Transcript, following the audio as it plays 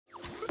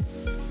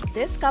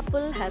this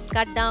couple has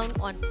cut down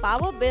on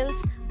power bills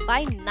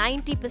by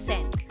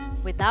 90%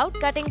 without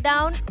cutting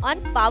down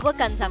on power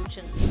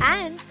consumption.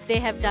 And they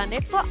have done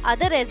it for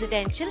other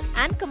residential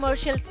and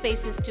commercial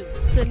spaces too.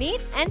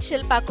 Suneet and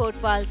Shilpa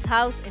Kotwal's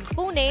house in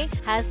Pune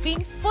has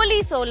been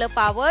fully solar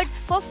powered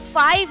for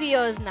 5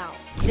 years now.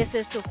 This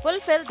is to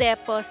fulfill their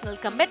personal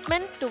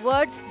commitment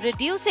towards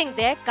reducing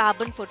their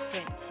carbon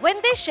footprint. When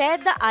they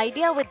shared the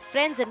idea with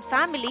friends and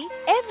family,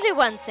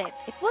 everyone said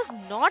it was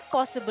not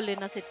possible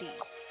in a city.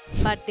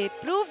 But they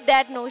proved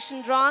that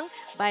notion wrong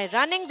by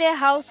running their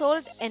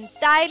household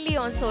entirely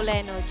on solar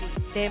energy.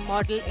 Their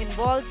model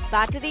involves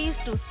batteries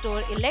to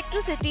store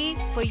electricity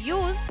for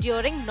use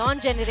during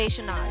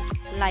non-generation hours,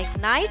 like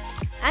nights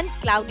and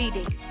cloudy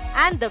days.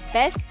 And the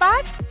best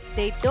part?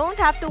 They don't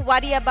have to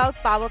worry about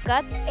power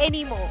cuts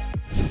anymore.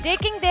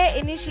 Taking their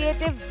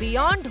initiative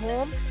beyond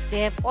home, they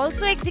have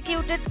also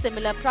executed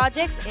similar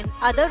projects in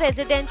other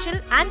residential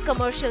and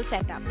commercial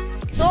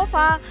setups. So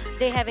far,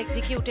 they have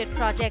executed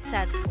projects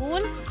at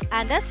school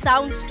and a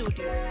sound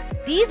studio.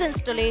 These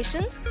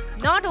installations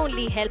not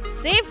only help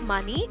save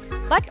money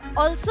but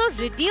also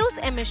reduce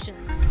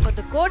emissions. For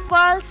the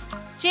Kotwals,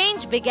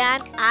 change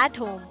began at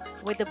home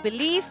with a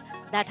belief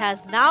that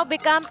has now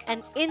become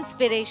an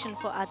inspiration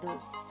for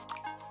others.